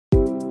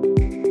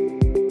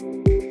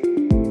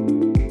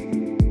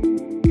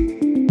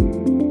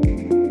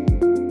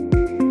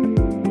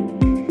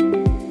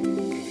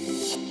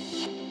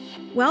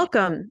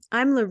Welcome.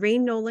 I'm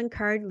Lorraine Nolan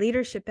Card,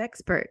 leadership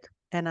expert.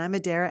 And I'm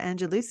Adara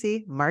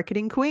Angelucci,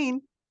 marketing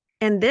queen.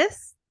 And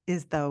this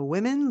is the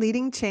Women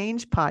Leading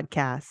Change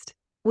podcast.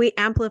 We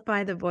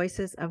amplify the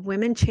voices of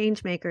women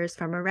changemakers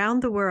from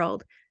around the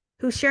world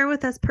who share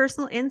with us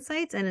personal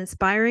insights and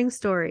inspiring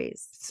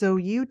stories. So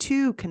you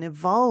too can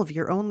evolve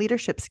your own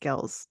leadership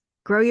skills,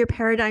 grow your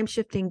paradigm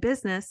shifting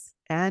business,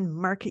 and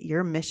market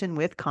your mission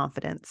with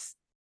confidence.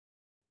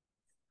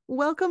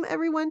 Welcome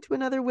everyone to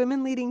another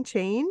Women Leading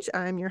Change.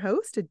 I'm your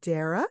host,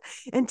 Adara,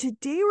 and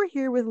today we're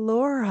here with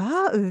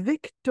Laura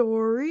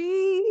Victore,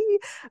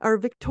 or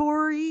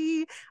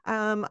Victore.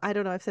 I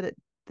don't know, I've said it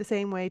the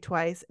same way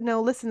twice.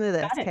 No, listen to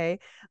this, okay?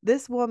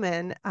 This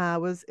woman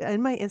was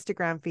in my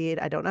Instagram feed.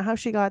 I don't know how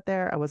she got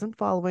there. I wasn't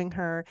following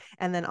her.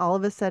 And then all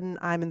of a sudden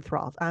I'm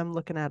enthralled. I'm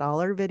looking at all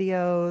her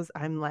videos.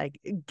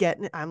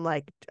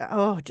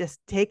 Just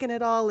taking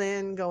it all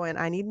in, going,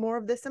 I need more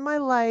of this in my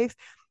life.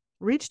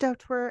 Reached out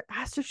to her,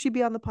 asked if she'd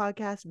be on the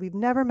podcast. We've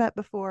never met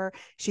before.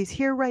 She's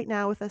here right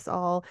now with us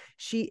all.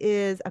 She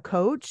is a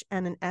coach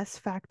and an S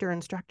Factor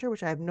instructor,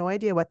 which I have no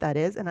idea what that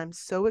is. And I'm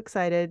so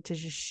excited to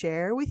just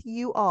share with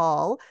you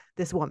all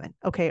this woman.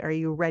 Okay, are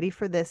you ready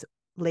for this,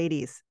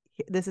 ladies?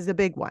 This is a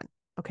big one,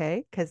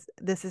 okay? Because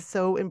this is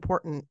so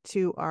important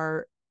to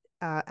our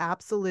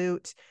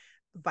absolute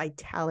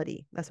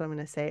vitality. That's what I'm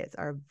going to say. It's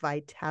our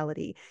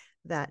vitality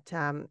that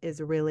is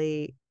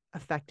really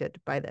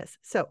affected by this.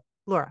 So,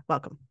 Laura,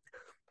 welcome.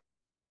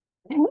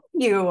 Thank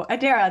you,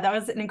 Adara. That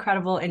was an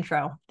incredible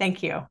intro.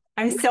 Thank you.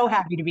 I'm so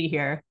happy to be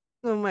here.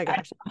 Oh my gosh.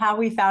 I don't know how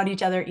we found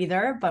each other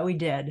either, but we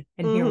did.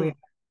 And here we are.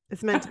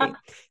 It's meant to be.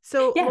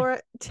 So yeah. Laura,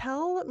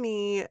 tell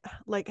me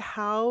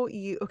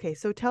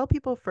so tell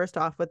people first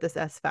off what this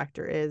S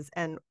Factor is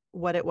and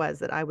what it was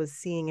that I was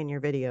seeing in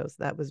your videos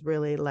that was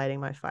really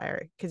lighting my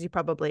fire, because you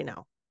probably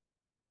know.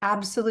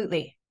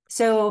 Absolutely.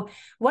 So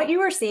what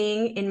you are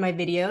seeing in my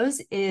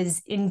videos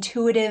is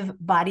intuitive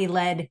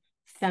body-led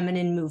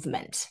feminine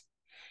movement.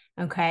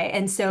 Okay.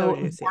 And so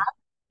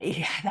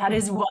that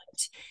is what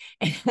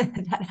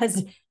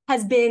that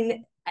has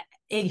been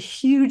a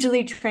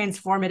hugely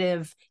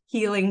transformative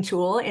healing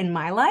tool in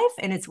my life.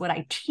 And it's what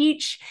I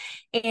teach.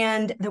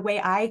 And the way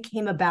I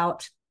came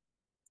about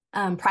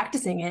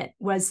practicing it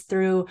was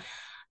through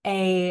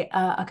a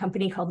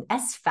company called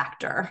S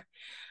Factor.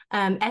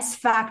 S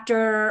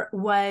Factor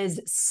was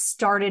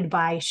started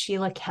by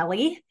Sheila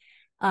Kelly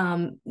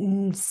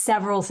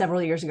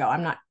several years ago.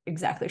 I'm not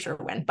exactly sure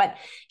when, but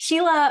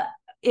Sheila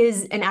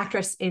is an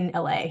actress in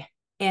LA,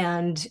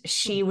 and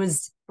she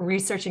was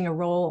researching a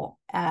role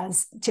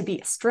to be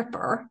a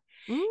stripper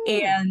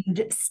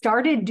and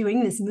started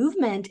doing this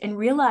movement and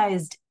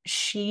realized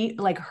she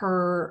felt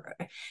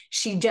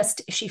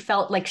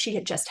like she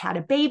had just had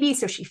a baby.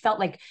 So she felt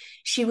like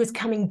she was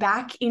coming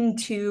back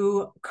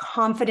into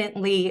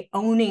confidently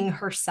owning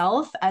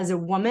herself as a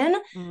woman,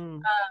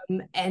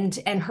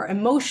 and her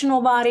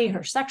emotional body,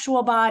 her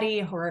sexual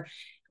body, her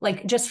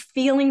just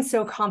feeling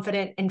so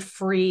confident and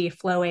free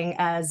flowing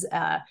as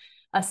a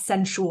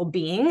sensual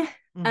being.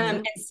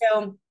 And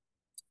so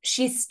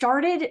she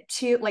started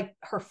to,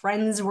 her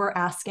friends were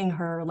asking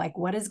her,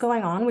 what is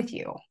going on with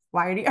you?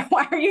 Why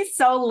are you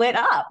so lit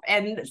up?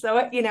 And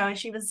so,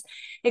 she was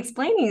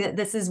explaining that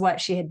this is what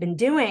she had been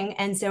doing.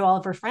 And so all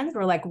of her friends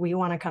were like, we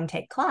want to come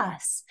take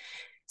class.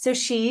 So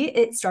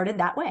it started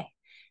that way.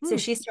 So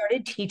she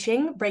started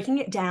teaching,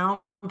 breaking down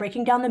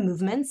the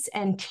movements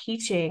and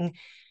teaching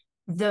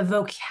the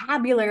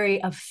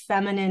vocabulary of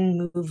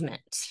feminine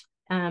movement,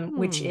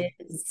 which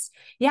is,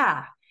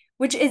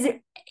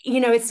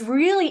 it's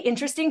really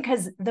interesting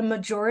because the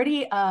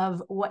majority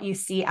of what you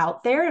see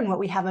out there and what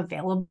we have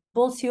available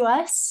to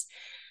us,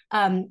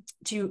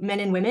 to men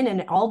and women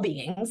and all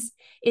beings,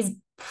 is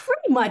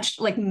pretty much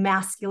like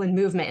masculine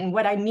movement. And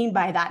what I mean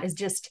by that is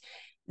just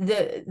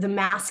the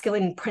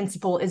masculine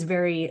principle is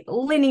very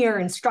linear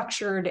and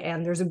structured,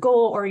 and there's a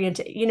goal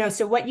oriented,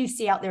 so what you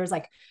see out there is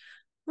like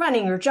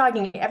running or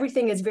jogging.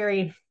 Everything is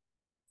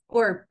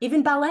or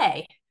even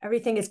ballet,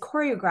 everything is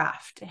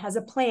choreographed. It has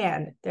a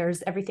plan.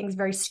 Everything's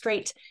very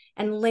straight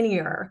and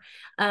linear.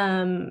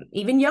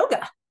 Even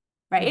yoga,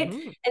 right?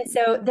 And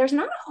so there's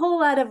not a whole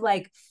lot of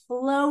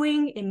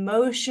flowing,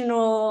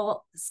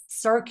 emotional,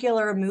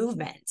 circular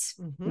movement.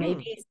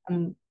 Maybe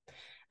some,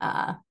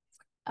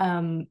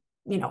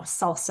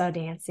 salsa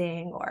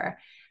dancing or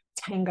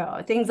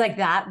tango, things like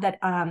that.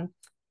 And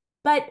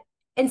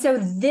so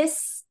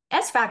this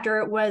S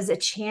Factor was a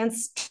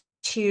chance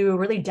to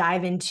really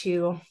dive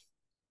into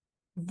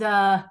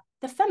the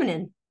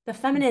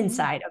feminine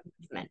side of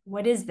movement.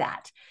 What is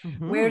that?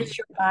 Where does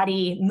your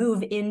body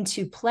move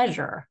into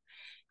pleasure?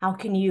 How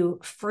can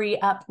you free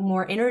up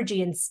more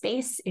energy and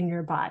space in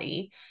your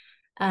body?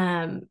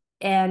 And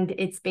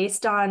it's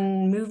based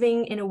on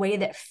moving in a way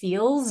that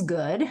feels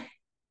good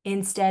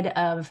instead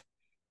of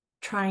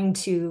trying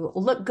to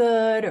look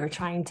good or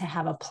trying to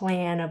have a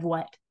plan of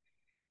what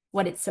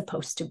it's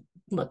supposed to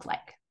look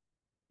like.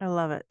 I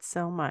love it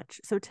so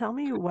much. So tell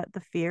me what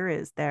the fear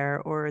is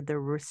there, or the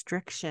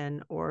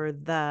restriction, or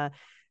the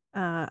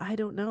I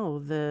don't know,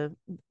 the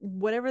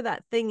whatever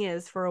that thing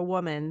is for a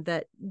woman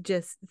that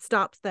just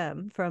stops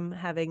them from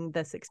having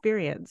this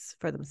experience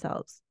for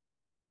themselves.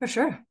 For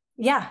sure.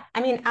 Yeah.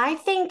 I mean, I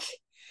think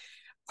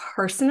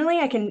personally,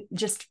 I can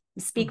just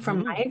speak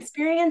from my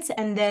experience,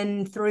 and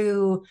then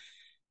through,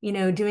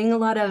 doing a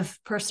lot of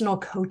personal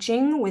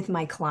coaching with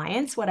my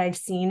clients, what I've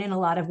seen in a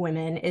lot of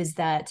women is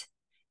that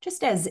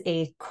just as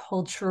a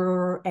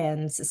culture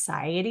and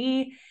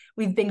society,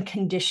 we've been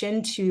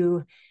conditioned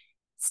to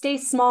stay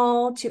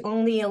small, to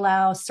only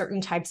allow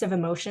certain types of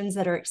emotions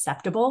that are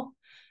acceptable,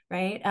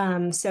 right?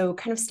 So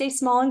kind of stay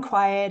small and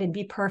quiet and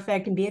be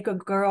perfect and be a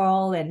good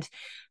girl, and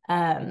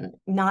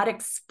not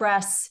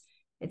express.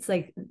 It's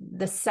like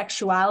the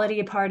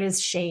sexuality part is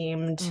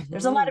shamed.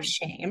 There's a lot of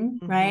shame,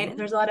 right?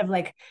 There's a lot of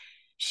like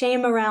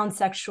shame around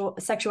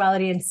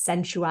sexuality and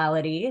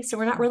sensuality. So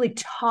we're not really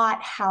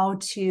taught how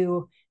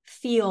to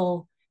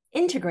feel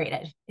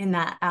integrated in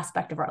that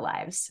aspect of our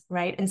lives,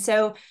 right? And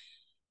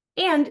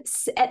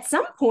at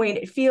some point,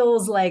 it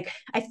feels like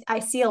I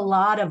see a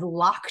lot of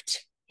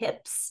locked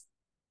hips,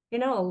 a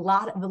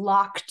lot of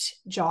locked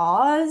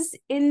jaws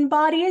in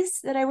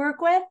bodies that I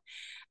work with.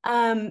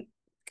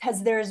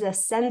 Because there's a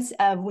sense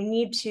of we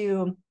need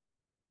to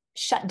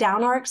shut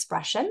down our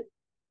expression,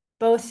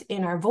 both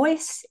in our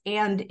voice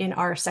and in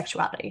our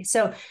sexuality.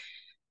 So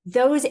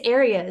those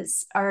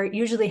areas are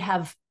usually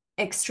have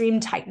extreme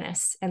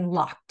tightness and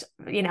locked,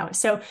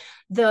 so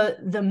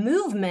the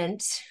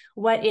movement,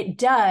 what it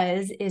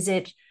does is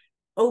it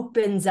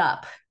opens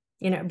up,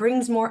 it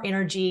brings more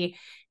energy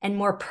and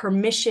more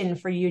permission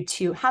for you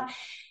to have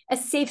a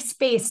safe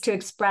space to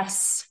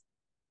express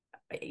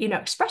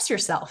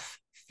yourself,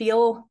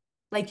 feel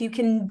like you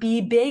can be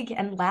big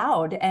and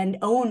loud and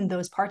own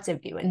those parts of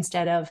you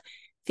instead of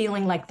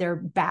feeling like they're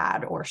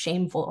bad or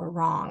shameful or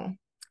wrong.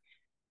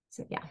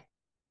 So yeah.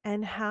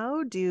 And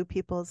how do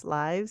people's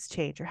lives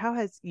change, or how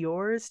has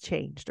yours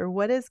changed, or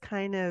what has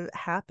kind of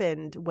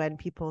happened when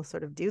people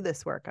sort of do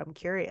this work? I'm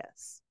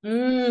curious.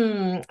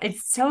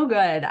 It's so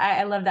good.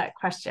 I love that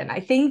question. I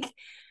think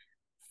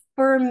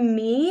for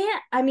me,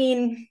 I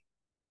mean,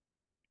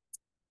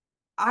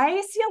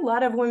 I see a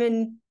lot of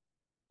women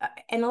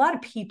and a lot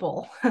of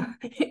people,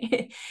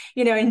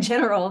 in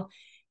general,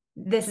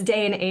 this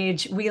day and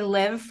age, we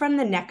live from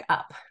the neck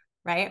up,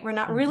 right? We're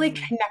not really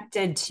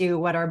connected to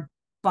what our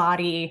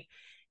body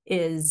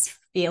is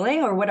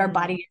feeling or what our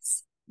body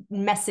is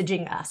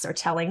messaging us or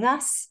telling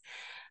us.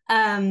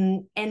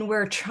 And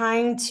we're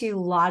trying to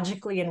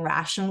logically and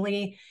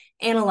rationally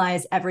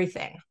analyze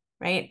everything,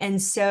 right?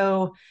 And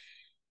so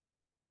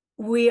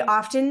we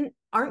often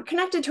aren't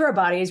connected to our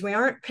bodies. We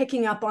aren't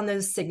picking up on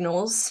those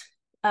signals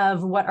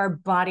of what our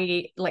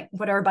body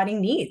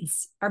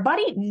needs. Our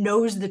body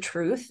knows the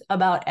truth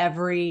about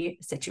every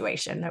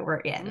situation that we're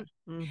in.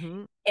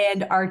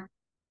 And our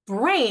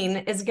brain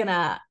is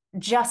gonna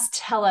just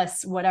tell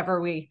us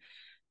whatever we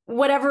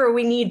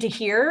need to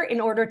hear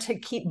in order to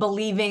keep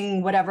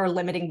believing whatever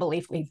limiting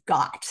belief we've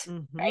got,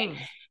 right?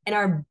 And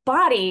our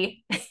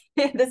body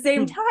at the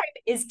same time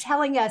is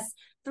telling us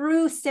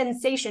through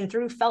sensation,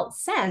 through felt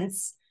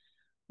sense,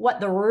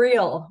 what the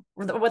really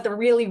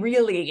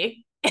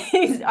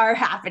are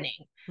happening.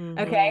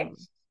 Okay.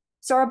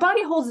 So our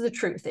body holds the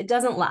truth. It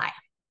doesn't lie,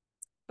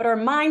 but our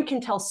mind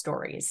can tell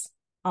stories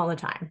all the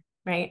time.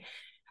 Right.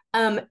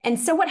 And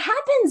so what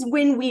happens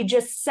when we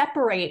just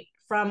separate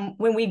from,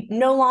 when we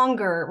no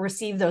longer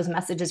receive those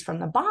messages from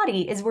the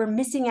body, is we're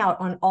missing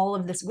out on all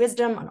of this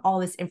wisdom, on all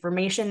this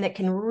information that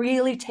can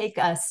really take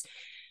us,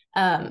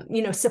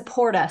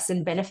 support us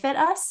and benefit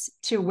us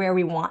to where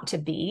we want to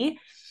be.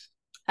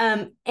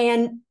 And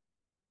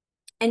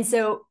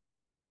so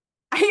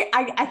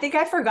I think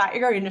I forgot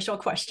your initial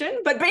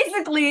question, but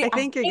basically I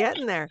think you're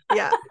getting there.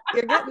 Yeah,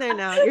 you're getting there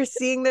now. You're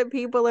seeing that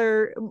people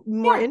are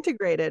more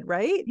integrated,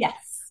 right?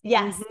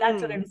 Yes,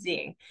 that's what I'm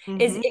seeing.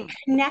 Is it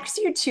connects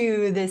you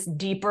to this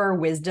deeper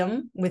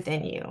wisdom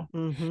within you,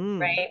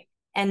 right?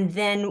 And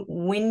then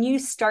when you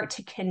start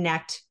to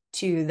connect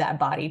to that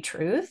body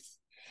truth,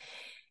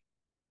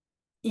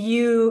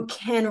 you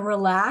can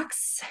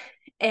relax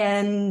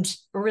and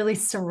really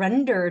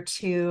surrender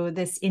to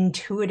this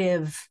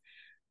intuitive,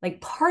 like,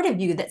 part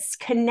of you that's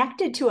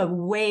connected to a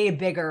way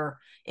bigger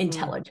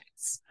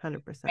intelligence.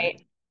 100%.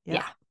 Right?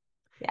 Yeah.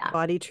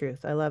 Body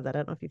truth. I love that. I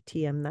don't know if you've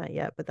TM'd that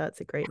yet, but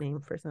that's a great name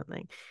for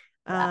something.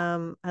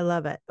 Yeah. I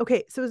love it.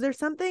 Okay. So is there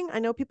something, I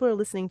know people are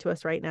listening to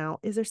us right now.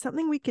 Is there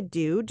something we could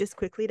do just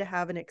quickly to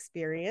have an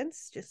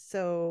experience? Just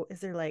so,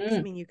 is there like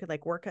something you could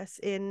like work us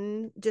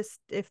in, just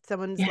if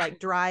someone's like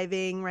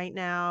driving right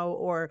now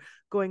or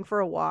going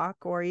for a walk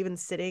or even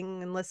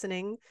sitting and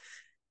listening?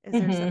 Is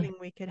there something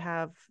we could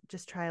have,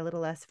 just try a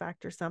little S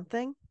factor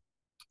something?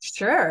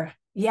 Sure.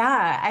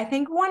 Yeah. I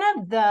think one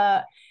of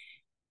the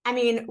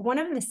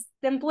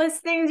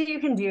simplest things you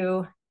can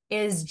do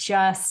is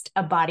just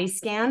a body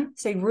scan.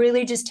 So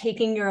really just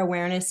taking your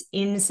awareness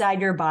inside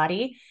your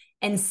body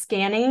and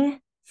scanning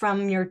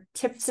from your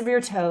tips of your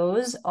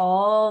toes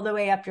all the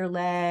way up your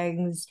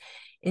legs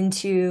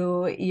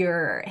into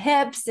your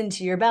hips,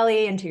 into your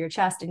belly, into your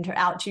chest, into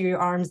out to your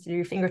arms, through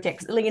your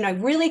fingertips,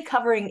 really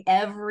covering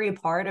every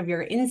part of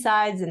your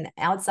insides and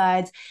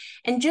outsides,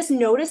 and just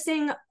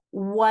noticing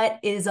what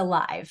is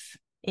alive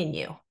in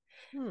you.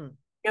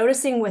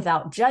 Noticing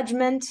without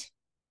judgment,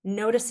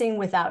 noticing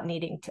without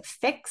needing to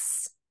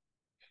fix,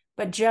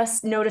 but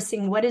just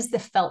noticing what is the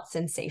felt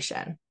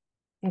sensation,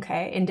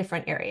 okay, in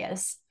different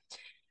areas.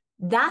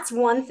 That's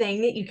one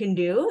thing that you can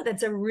do.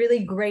 That's a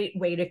really great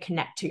way to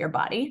connect to your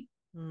body.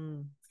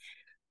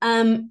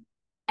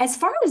 As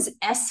far as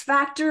S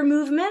factor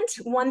movement,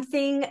 one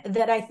thing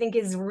that I think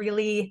is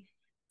really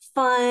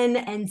fun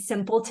and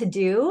simple to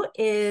do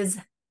is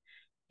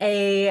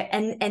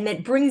and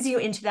that brings you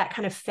into that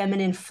kind of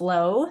feminine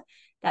flow,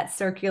 that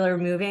circular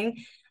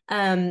moving,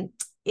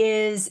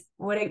 is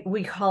what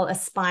we call a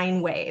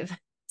spine wave.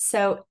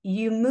 So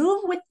you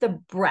move with the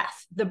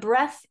breath. The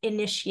breath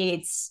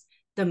initiates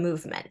the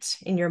movement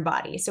in your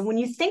body. So when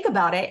you think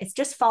about it, it's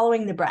just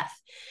following the breath.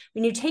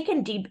 When you take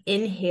a deep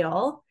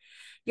inhale,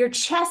 your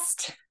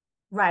chest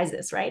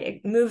rises, right?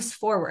 It moves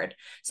forward.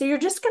 So you're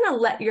just going to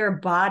let your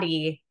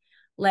body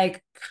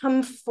like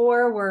come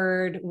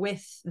forward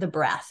with the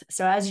breath.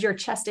 So as your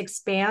chest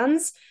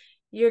expands,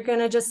 you're going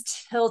to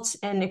just tilt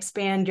and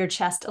expand your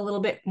chest a little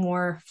bit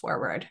more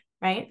forward,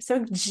 right?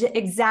 So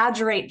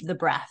exaggerate the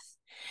breath.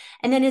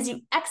 And then as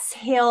you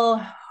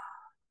exhale,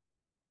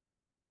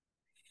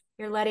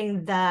 you're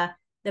letting the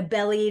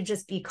belly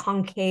just be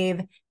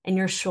concave and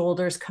your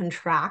shoulders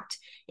contract,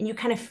 and you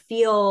kind of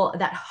feel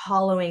that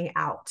hollowing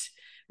out,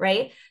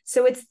 right?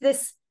 So it's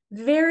this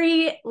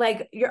very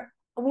like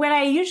what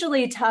I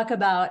usually talk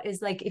about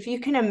is like, if you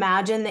can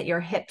imagine that your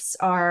hips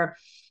are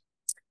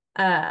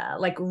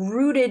like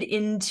rooted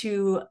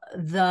into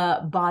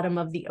the bottom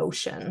of the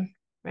ocean,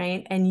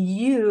 right? And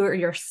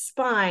your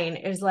spine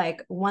is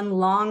like one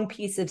long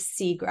piece of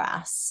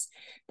seagrass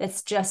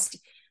that's just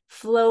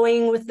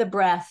flowing with the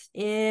breath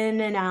in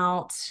and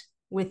out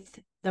with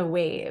the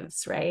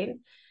waves, right?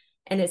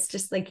 And it's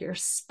just like your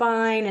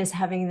spine is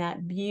having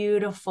that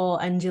beautiful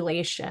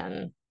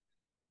undulation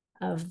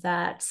of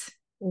that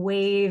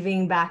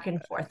waving back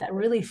and forth, that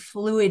really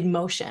fluid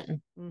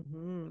motion.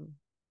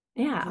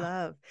 Yeah.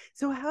 Love.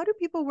 So how do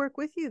people work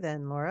with you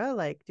then, Laura?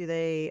 Like, do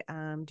they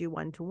do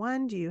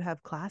one-to-one? Do you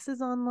have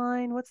classes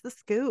online? What's the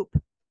scoop?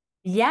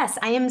 Yes,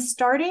 I am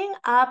starting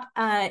up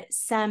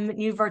some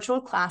new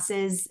virtual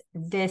classes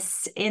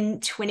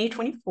in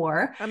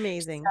 2024.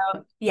 Amazing.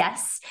 So,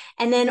 yes.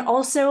 And then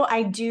also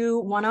I do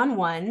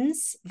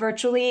one-on-ones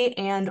virtually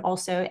and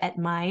also at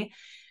my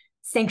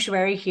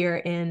sanctuary here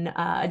in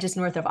just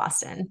north of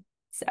Austin.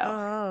 So,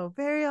 oh,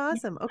 very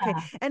awesome. Okay.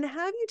 yeah. And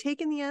have you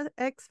taken the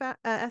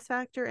S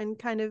factor and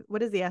kind of, what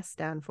does the S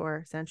stand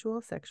for?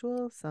 Sensual,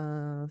 sexual?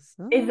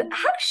 Is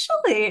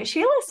actually,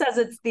 Sheila says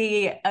it's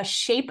the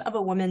shape of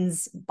a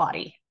woman's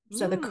body.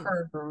 So the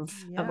curve of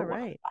a woman's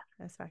right.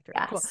 body. S factor.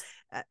 Yes. Cool.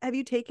 Have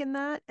you taken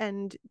that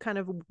and kind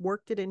of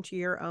worked it into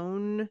your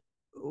own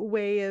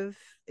way of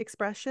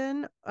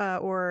expression?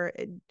 How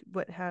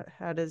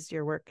does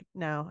your work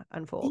now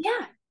unfold?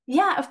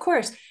 Yeah, of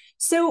course.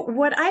 So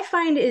what I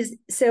find is,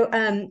 S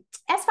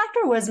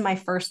Factor was my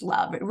first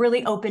love. It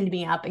really opened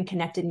me up and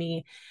connected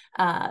me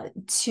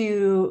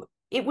to,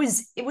 it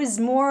was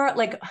more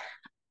like,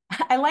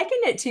 I liken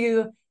it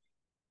to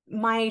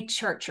my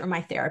church or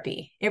my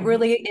therapy. It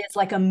really is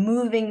like a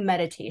moving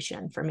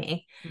meditation for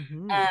me.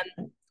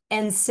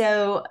 And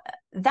so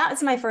that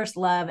was my first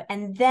love.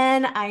 And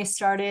then I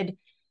started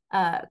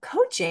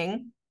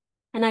coaching.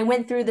 And I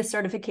went through the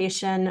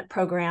certification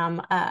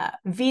program,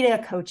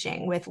 Vita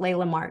Coaching with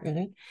Layla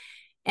Martin.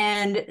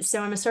 And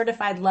so I'm a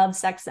certified love,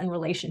 sex, and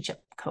relationship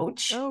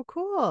coach. Oh,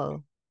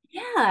 cool.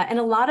 Yeah. And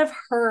a lot of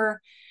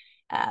her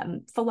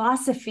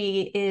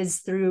philosophy is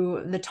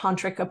through the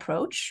tantric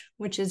approach,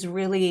 which is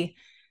really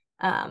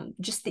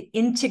just the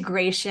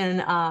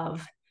integration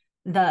of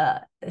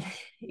the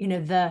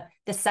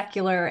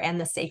secular and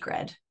the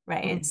sacred,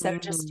 right? So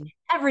just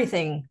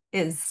everything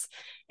is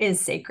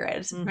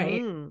sacred,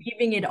 right?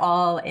 Keeping it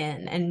all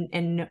in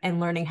and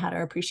learning how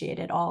to appreciate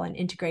it all and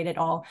integrate it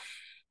all.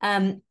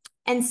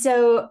 And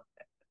so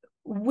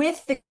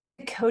with the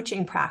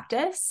coaching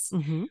practice,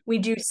 we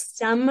do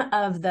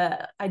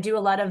I do a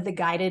lot of the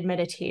guided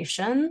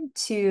meditation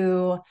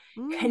to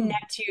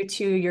connect you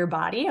to your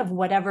body of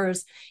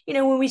whatever's,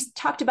 when we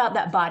talked about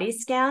that body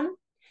scan,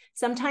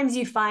 sometimes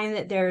you find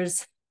that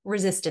there's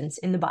resistance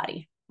in the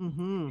body.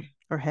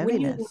 Or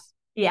heaviness.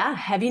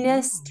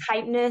 Heaviness,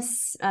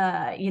 tightness,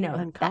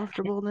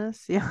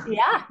 uncomfortableness.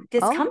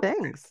 Discomfort. All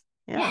things.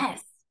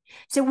 Yes.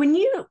 So when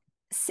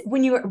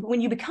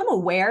you become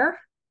aware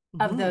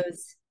of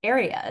those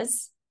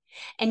areas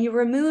and you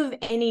remove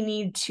any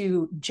need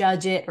to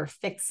judge it or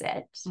fix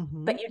it,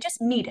 but you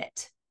just meet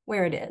it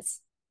where it is,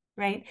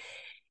 right?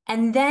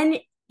 And then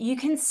you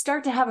can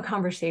start to have a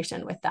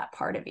conversation with that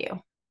part of you.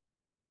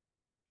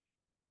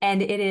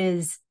 And it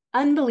is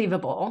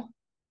unbelievable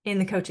in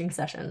the coaching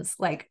sessions,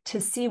 like to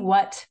see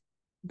what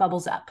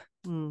bubbles up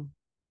or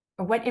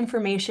what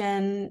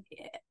information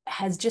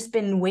has just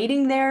been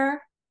waiting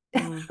there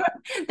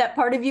That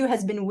part of you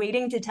has been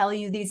waiting to tell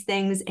you these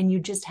things, and you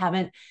just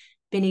haven't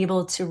been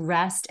able to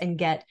rest and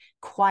get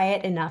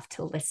quiet enough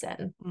to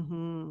listen.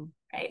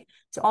 Right?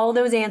 So all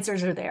those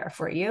answers are there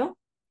for you.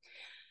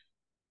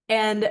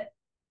 And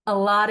a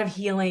lot of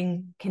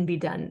healing can be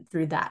done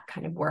through that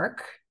kind of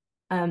work.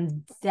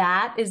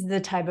 That is the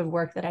type of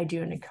work that I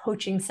do in the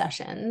coaching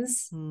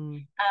sessions.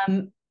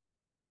 And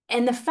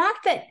the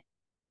fact that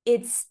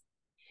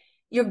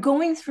you're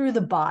going through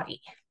the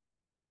body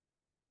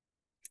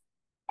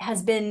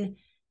has been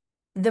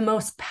the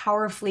most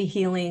powerfully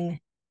healing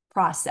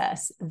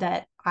process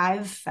that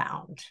I've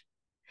found,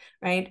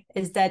 right?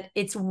 Is that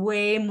it's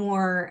way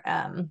more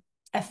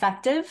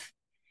effective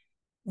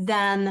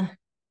than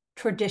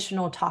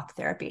traditional talk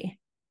therapy.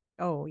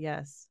 Oh,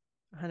 yes.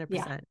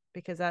 100%.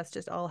 Because that's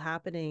just all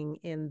happening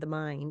in the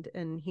mind.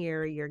 And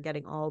here you're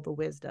getting all the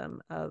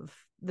wisdom of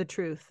the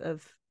truth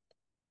of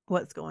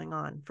what's going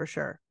on, for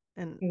sure.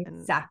 And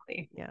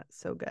exactly. Yeah,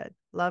 so good.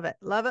 Love it.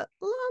 Love it.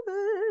 Love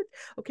it.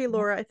 Okay,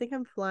 Laura, I think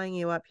I'm flying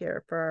you up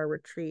here for our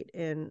retreat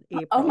in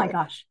April. Oh my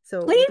gosh.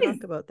 So please. We'll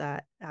talk about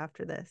that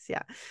after this.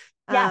 Yeah.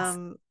 Yes.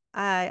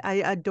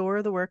 I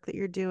adore the work that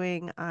you're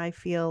doing. I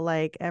feel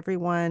like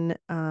everyone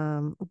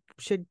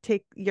should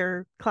take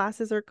your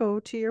classes or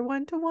go to your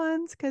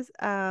one-to-ones, because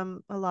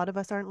a lot of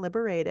us aren't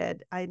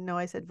liberated. I know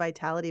I said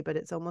vitality, but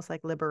it's almost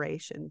like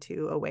liberation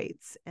too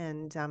awaits,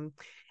 and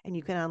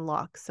you can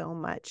unlock so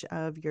much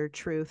of your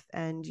truth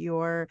and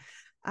your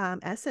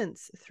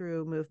essence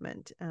through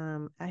movement.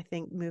 I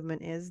think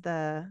movement is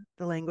the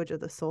language of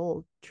the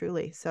soul,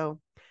 truly. So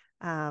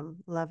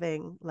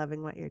loving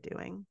what you're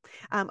doing.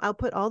 I'll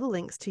put all the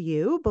links to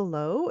you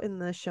below in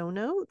the show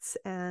notes,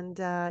 and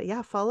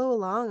follow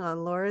along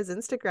on Laura's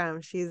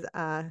Instagram. She's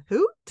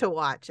hoot to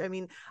watch. I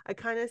mean, I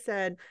kind of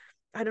said,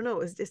 I don't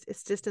know,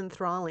 it's just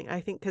enthralling. I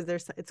think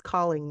because it's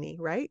calling me,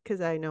 right? Because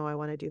I know I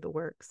want to do the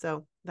work.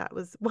 So that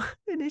was what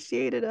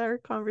initiated our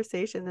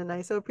conversation, and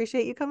I so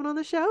appreciate you coming on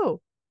the show.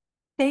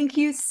 Thank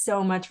you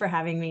so much for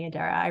having me,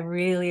 Adara. I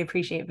really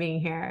appreciate being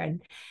here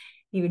and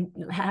you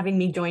having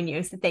me join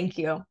you. So thank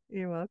you.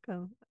 You're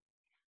welcome.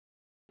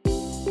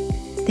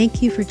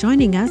 Thank you for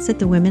joining us at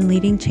the Women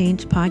Leading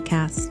Change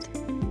podcast.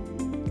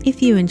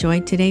 If you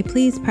enjoyed today,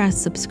 please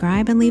press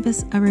subscribe and leave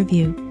us a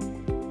review.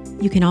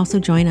 You can also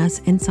join us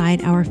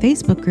inside our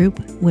Facebook group,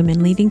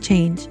 Women Leading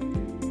Change.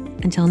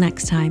 Until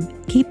next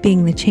time, keep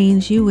being the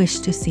change you wish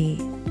to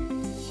see.